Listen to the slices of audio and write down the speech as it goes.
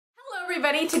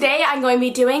everybody, today I'm going to be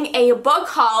doing a book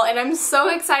haul and I'm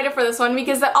so excited for this one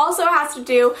because it also has to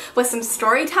do with some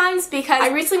story times because I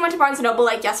recently went to Barnes & Noble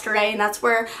like yesterday and that's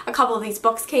where a couple of these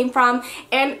books came from,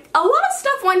 and a lot of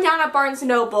stuff went down at Barnes &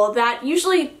 Noble that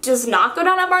usually does not go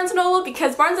down at Barnes & Noble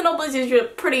because Barnes & Noble is usually a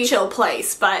pretty chill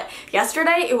place, but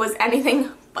yesterday it was anything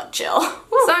but chill.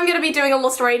 So I'm going to be doing a little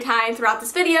story time throughout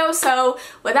this video, so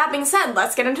with that being said,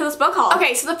 let's get into this book haul.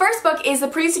 Okay, so the first book is the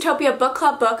Bookutopia book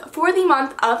club book for the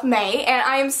month of May, and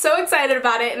I am so excited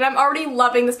about it, and I'm already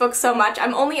loving this book so much.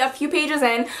 I'm only a few pages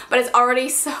in, but it's already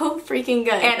so freaking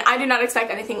good, and I do not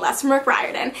expect anything less from Rick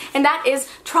Riordan, and that is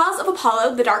Trials of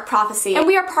Apollo, The Dark Prophecy. And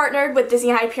we are partnered with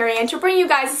Disney Hyperion to bring you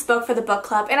guys this book for the book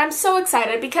club, and I'm so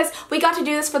excited because we got to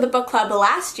do this for the book club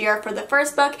last year for the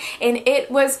first book, and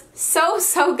it was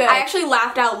so good. I actually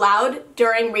laughed out loud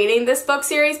during reading this book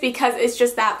series because it's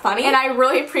just that funny, and I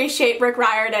really appreciate Rick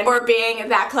Riordan for being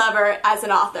that clever as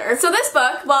an author. So this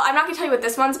book, well, I'm not going to tell you what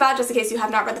this one's about just in case you have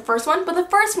not read the first one, but the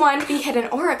first one, The Hidden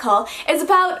Oracle, is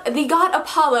about the god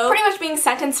Apollo pretty much being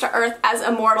sentenced to Earth as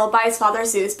a mortal by his father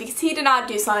Zeus because he did not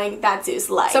do something that Zeus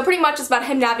liked. So pretty much it's about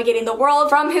him navigating the world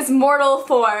from his mortal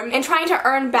form and trying to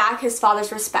earn back his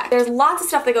father's respect. There's lots of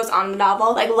stuff that goes on in the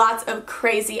novel, like lots of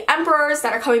crazy emperors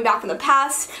that are coming back from the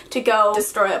past to go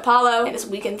destroy Apollo in his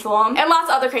weakened form, and lots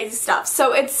of other crazy stuff.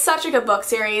 So it's such a good book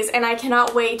series, and I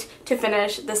cannot wait to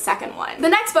finish the second one. The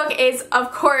next book is,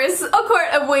 of course, A Court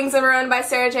of Wings and Ruin by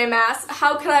Sarah J. Maas.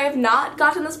 How could I have not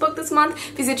gotten this book this month?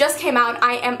 Because it just came out.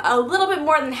 I am a little bit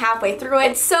more than halfway through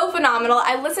it. It's so phenomenal.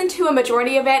 I listened to a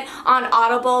majority of it on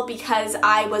Audible because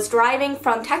I was driving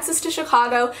from Texas to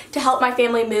Chicago to help my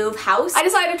family move house. I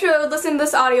decided to listen to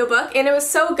this audiobook, and it was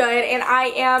so good, and I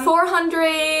am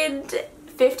 450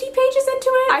 pages into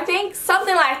it, I think,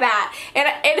 something like that, and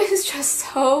it is just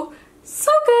so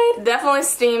good. Definitely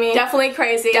steamy, definitely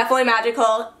crazy, definitely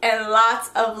magical, and lots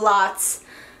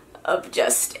of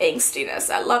just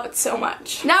angstiness. I love it so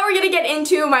much. Now we're gonna get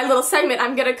into my little segment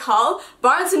I'm gonna call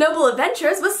Barnes & Noble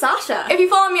Adventures with Sasha. If you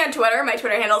follow me on Twitter, my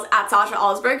Twitter handle is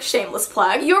 @SashaAlsberg, shameless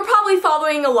plug. You were probably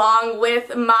following along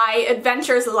with my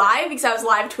adventures live because I was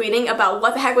live tweeting about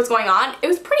what the heck was going on. It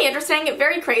was pretty interesting,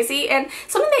 very crazy, and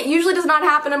something that usually does not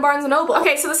happen in Barnes & Noble.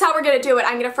 Okay, so this is how we're gonna do it.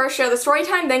 I'm gonna first share the story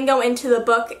time, then go into the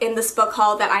book in this book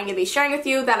haul that I'm gonna be sharing with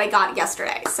you that I got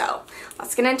yesterday. So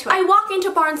let's get into it. I walk into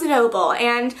Barnes & Noble,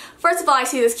 and first of all, I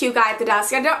see this cute guy at the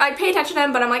desk. I pay attention to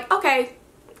him, but I'm like, okay,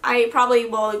 I probably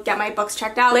will get my books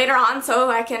checked out later on so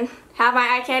I can have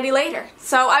my eye candy later.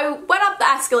 So I went up the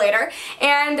escalator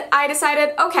and I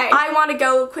decided, okay, I want to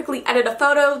go quickly edit a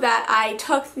photo that I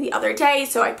took the other day,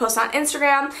 so I post on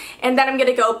Instagram, and then I'm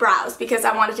gonna go browse because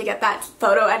I wanted to get that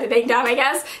photo editing done, I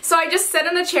guess. So I just sit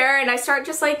in the chair and I start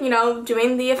just like, you know,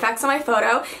 doing the effects on my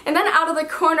photo, and then out of the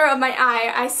corner of my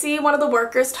eye, I see one of the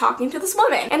workers talking to this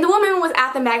woman, and the woman was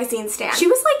at the magazine stand. She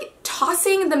was like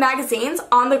tossing the magazines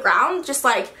on the ground, just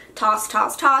like toss,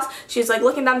 toss, toss. She was like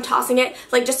looking at them, tossing it,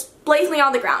 like just blatantly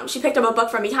on the ground. She picked up a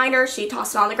book from behind her, she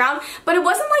tossed it on the ground, but it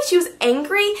wasn't like she was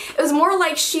angry, it was more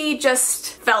like she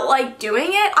just felt like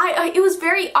doing it. It was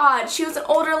very odd. She was an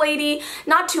older lady,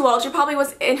 not too old, she probably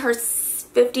was in her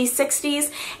 50s,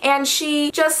 60s, and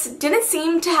she just didn't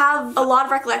seem to have a lot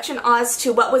of recollection as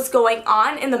to what was going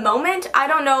on in the moment. I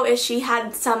don't know if she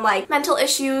had some like mental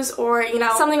issues or, you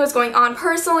know, something was going on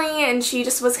personally and she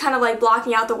just was kind of like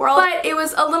blocking out the world, but it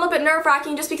was a little bit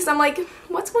nerve-wracking just because I'm like,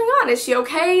 what's going on? Is she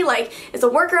okay? Like, is the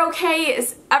worker okay?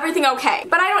 Is everything okay?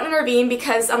 But I don't intervene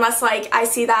because unless like I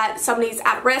see that somebody's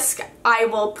at risk, I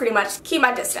will pretty much keep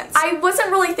my distance. I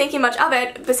wasn't really thinking much of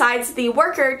it besides the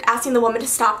worker asking the woman to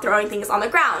stop throwing things on the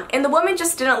ground, and the woman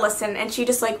just didn't listen and she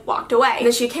just like walked away. And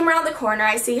then she came around the corner,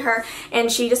 I see her,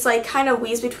 and she just like kind of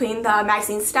weaves between the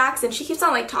magazine stacks and she keeps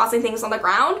on like tossing things on the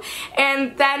ground,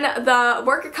 and then the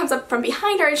worker comes up from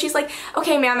behind her and she's like,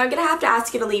 okay ma'am, I'm gonna have to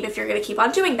ask you to leave if you're gonna keep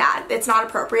on doing that. It's not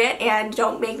appropriate and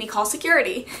don't make me call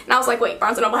security. And I was like, wait,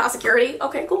 Barnes & Noble has security?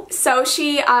 Okay, cool. So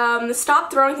she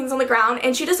stopped throwing things on the ground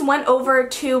and she just went over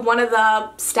to one of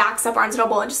the stacks at Barnes &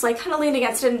 Noble and just like kind of leaned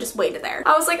against it and just waited there.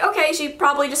 I was like, okay, she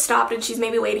probably just stopped and she's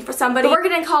maybe waiting for somebody. The worker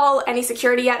didn't call any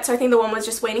security yet, so I think the woman was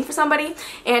just waiting for somebody,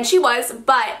 and she was,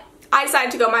 but I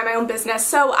decided to go mind my own business.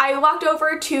 So I walked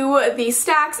over to the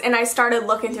stacks and I started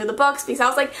looking through the books because I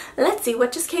was like, let's see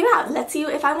what just came out. Let's see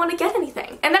if I want to get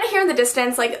anything. And then I hear in the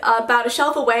distance, like about a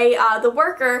shelf away, the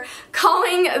worker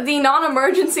calling the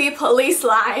non-emergency police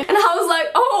line. And I was like,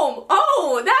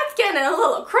 oh, that's getting a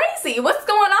little crazy. What's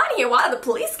going on here? Why are the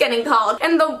police getting called?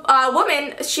 And the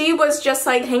woman, she was just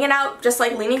like hanging out, just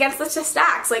like leaning against the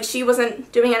stacks. Like she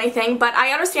wasn't doing anything, but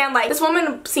I understand like this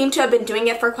woman seemed to have been doing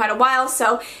it for quite a while,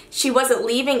 so she wasn't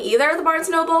leaving either the Barnes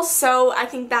 & Noble, so I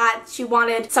think that she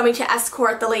wanted somebody to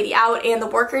escort the lady out, and the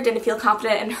worker didn't feel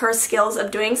confident in her skills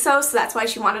of doing so that's why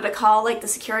she wanted to call like the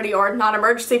security or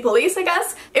non-emergency police, I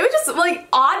guess. It was just like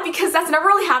odd because that's never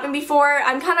really happened before.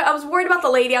 I was worried about the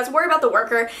lady, I was worried about the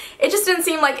worker. It just didn't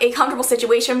seem like a comfortable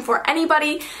situation for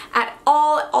anybody at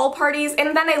all parties,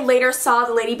 and then I later saw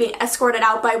the lady being escorted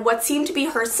out by what seemed to be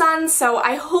her son, so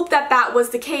I hope that that was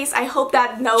the case. I hope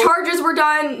that no charges were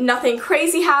done, nothing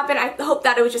crazy happened. I hope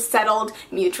that it was just settled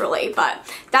mutually, but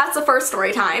that's the first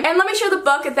story time. And let me show the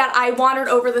book that I wandered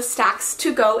over the stacks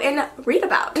to go and read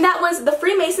about. And that was The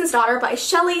Freemason's Daughter by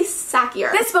Shelley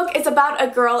Sakier. This book is about a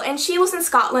girl, and she was in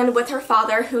Scotland with her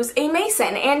father, who's a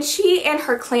mason, and she and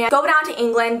her clan go down to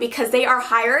England because they are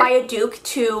hired by a duke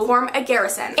to form a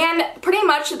garrison. And pretty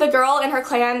much the girl and her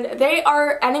clan, they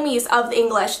are enemies of the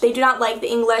English. They do not like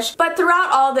the English, but throughout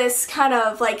all this kind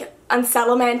of like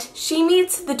unsettlement, she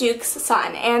meets the Duke's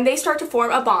son, and they start to form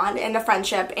a bond and a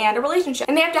friendship and a relationship.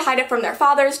 And they have to hide it from their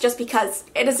fathers just because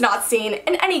it is not seen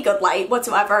in any good light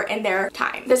whatsoever in their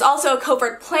time. There's also a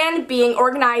covert plan being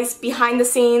organized behind the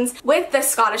scenes with the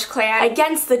Scottish clan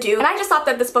against the Duke, and I just thought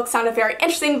that this book sounded very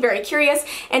interesting, very curious,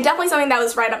 and definitely something that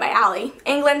was right up my alley.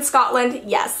 England, Scotland,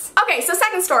 yes. Okay, so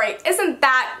second story isn't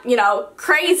that, you know,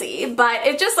 crazy, but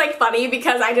it's just like funny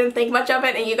because I didn't think much of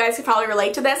it, and you guys could probably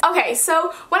relate to this. Okay,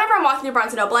 so whenever I'm walking through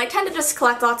Barnes & Noble, I tend to just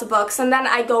collect lots of books, and then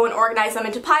I go and organize them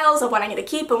into piles of what I'm going to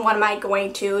keep and what am I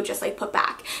going to just like put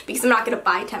back, because I'm not going to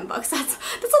buy 10 books. That's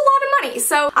a lot of money.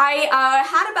 So I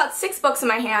had about 6 books in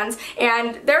my hands,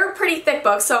 and they're pretty thick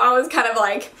books, so I was kind of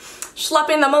like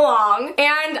schlepping them along,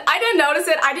 and I didn't notice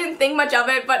it, I didn't think much of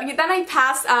it, but then I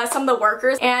passed some of the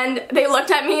workers, and they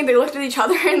looked at me, they looked at each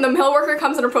other, and the mill worker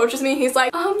comes and approaches me, he's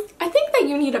like, I think that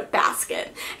you need a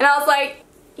basket. And I was like,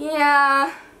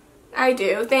 yeah, I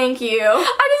do, thank you.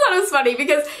 I just thought it was funny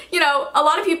because, you know, a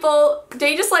lot of people,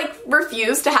 they just like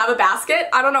refuse to have a basket.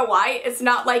 I don't know why. It's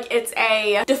not like it's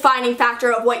a defining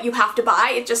factor of what you have to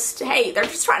buy. It just, hey, they're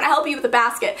just trying to help you with the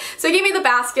basket. So he gave me the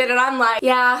basket, and I'm like,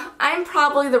 yeah, I'm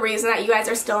probably the reason that you guys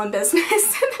are still in business.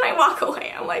 And then I walk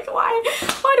away. I'm like, why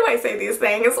do I say these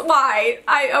things? Why?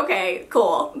 Okay,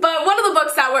 cool. But one of the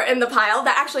books that were in the pile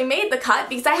that actually made the cut,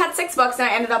 because I had 6 books and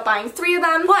I ended up buying 3 of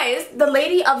them, was The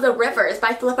Lady of the Rivers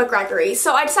by Philippa Gregory.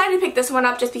 So I decided to pick this one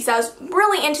up just because I was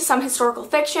really into some historical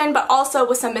fiction, but also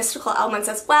with some mystical elements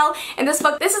as well. And this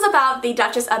book, this is about the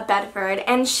Duchess of Bedford,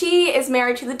 and she is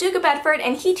married to the Duke of Bedford,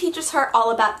 and he teaches her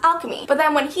all about alchemy. But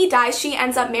then when he dies, she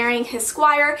ends up marrying his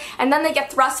squire, and then they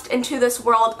get thrust into this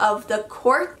world of the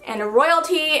court and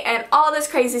royalty and all this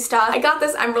crazy stuff. I got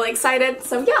this, I'm really excited,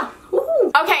 so yeah.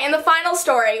 Woohoo. Okay, and the final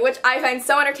story, which I find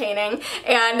so entertaining,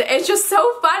 and it's just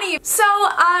so funny. So,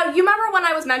 you remember when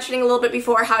I was mentioning a little bit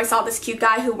before how I saw this cute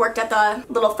guy who worked at the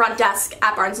little front desk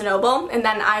at Barnes & Noble, and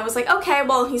then I was like, okay,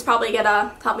 well, he's probably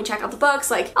gonna help me check out the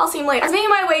books, like, I'll see him later. I was making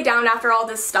my way down after all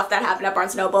this stuff that happened at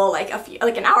Barnes & Noble, like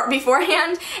an hour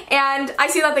beforehand, and I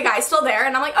see that the guy's still there,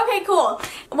 and I'm like, okay, cool.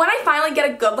 When I finally get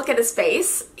a good look at his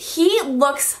face, he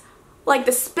looks like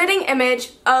the spitting image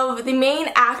of the main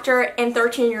actor in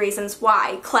 13 Reasons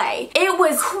Why, Clay. It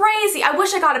was crazy. I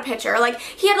wish I got a picture. Like,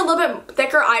 he had a little bit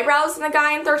thicker eyebrows than the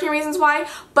guy in 13 Reasons Why,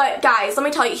 but guys, let me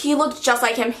tell you, he looked just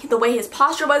like him. The way his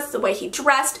posture was, the way he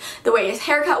dressed, the way his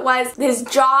haircut was, his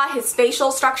jaw, his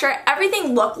facial structure,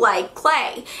 everything looked like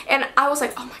Clay. And I was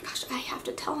like, oh my gosh, I have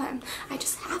to tell him. I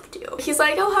just have to. He's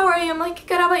like, oh, how are you? I'm like,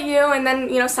 good, how about you? And then,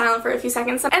 you know, silent for a few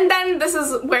seconds. And then this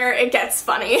is where it gets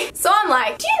funny. So I'm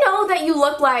like, do you know that you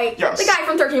look like the guy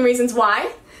from 13 Reasons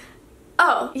Why?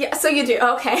 Oh, yeah, so you do,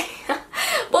 okay.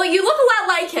 Well, you look a lot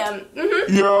like him.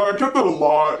 Yeah, I get that a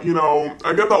lot, you know,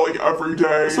 I get that like every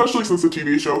day, especially since the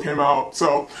TV show came out,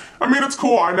 so, I mean, it's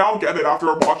cool, I now get it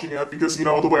after watching it, because, you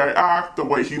know, the way I act, the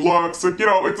way he looks, like, you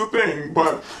know, it's a thing,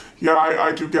 but yeah,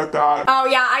 I do get that. Oh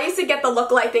yeah, I used to get the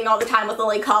lookalike thing all the time with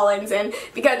Lily Collins, and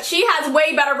because she has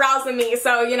way better brows than me,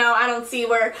 so, you know, I don't see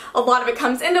where a lot of it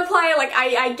comes into play. Like,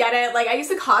 I get it. Like, I used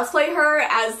to cosplay her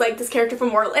as, like, this character from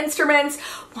Mortal Instruments.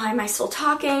 Why am I still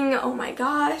talking? Oh my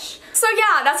gosh. So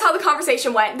yeah, that's how the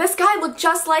conversation went. This guy looked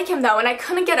just like him though, and I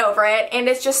couldn't get over it, and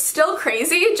it's just still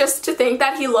crazy just to think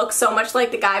that he looks so much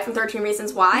like the guy from 13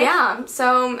 Reasons Why. Yeah,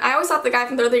 so I always thought the guy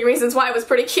from 13 Reasons Why was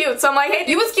pretty cute, so I'm like, hey,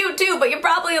 he was cute too, but you're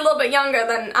probably a little bit younger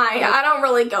than I am. I don't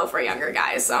really go for younger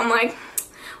guys, so I'm like,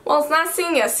 Well, it's not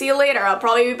seeing you. See you later. I'll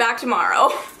probably be back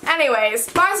tomorrow.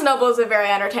 Anyways, Barnes & Noble was a very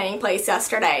entertaining place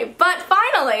yesterday. But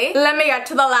finally, let me get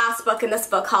to the last book in this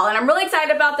book haul. And I'm really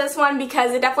excited about this one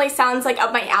because it definitely sounds like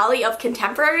up my alley of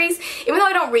contemporaries. Even though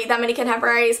I don't read that many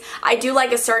contemporaries, I do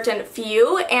like a certain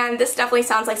few. And this definitely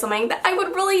sounds like something that I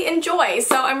would really enjoy.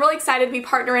 So I'm really excited to be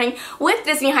partnering with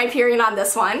Disney Hyperion on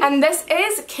this one. And this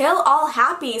is Kill All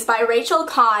Happies by Rachel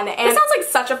Kahn. And it sounds like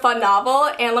such a fun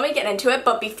novel. And let me get into it.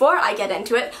 But before I get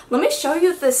into it, let me show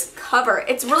you this cover.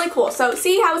 It's really cool. So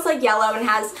see how it's like yellow and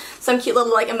has some cute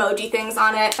little like emoji things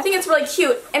on it. I think it's really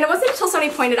cute. And it wasn't until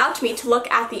somebody pointed out to me to look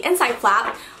at the inside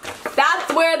flap.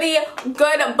 That's where the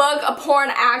good book porn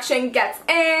action gets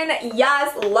in.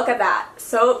 Yes, look at that.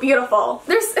 So beautiful.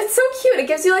 It's so cute. It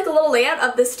gives you like a little layout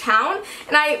of this town.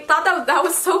 And I thought that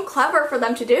was so clever for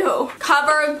them to do.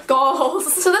 Cover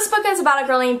goals. So this book is about a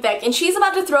girl named Vic, and she's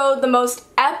about to throw the most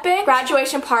epic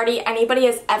graduation party anybody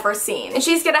has ever seen. And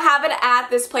she's gonna have it at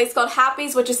this place called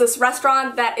Happies, which is this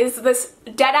restaurant that is this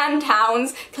dead-end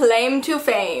town's claim to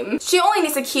fame. She only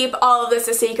needs to keep all of this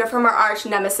a secret from her arch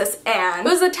nemesis, Anne,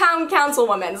 who's a town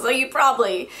councilwoman, so you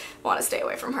probably want to stay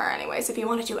away from her anyways if you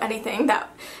want to do anything that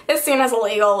is seen as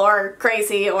illegal or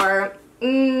crazy or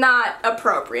not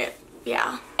appropriate.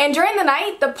 Yeah. And during the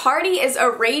night, the party is a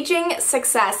raging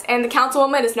success, and the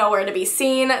councilwoman is nowhere to be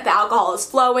seen, the alcohol is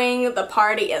flowing, the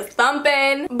party is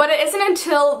thumping. But it isn't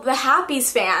until the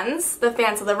Happies fans, the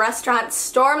fans of the restaurant,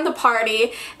 storm the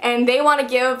party, and they want to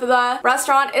give the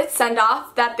restaurant its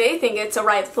send-off that they think it so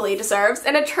rightfully deserves.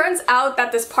 And it turns out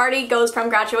that this party goes from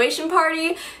graduation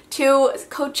party to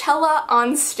Coachella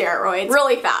on steroids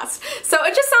really fast. So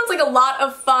it just sounds like a lot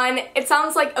of fun. It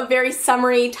sounds like a very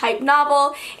summery type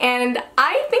novel, and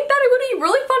I think that it would be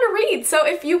really fun to read. So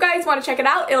if you guys want to check it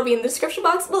out, it'll be in the description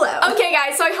box below. Okay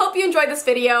guys, so I hope you enjoyed this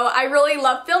video. I really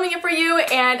love filming it for you,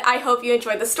 and I hope you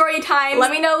enjoyed the story time.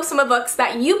 Let me know some of the books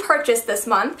that you purchased this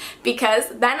month, because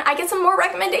then I get some more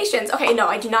recommendations. Okay, no,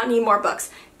 I do not need more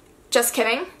books. Just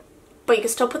kidding. But you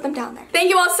can still put them down there. Thank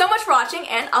you all so much for watching,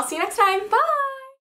 and I'll see you next time. Bye!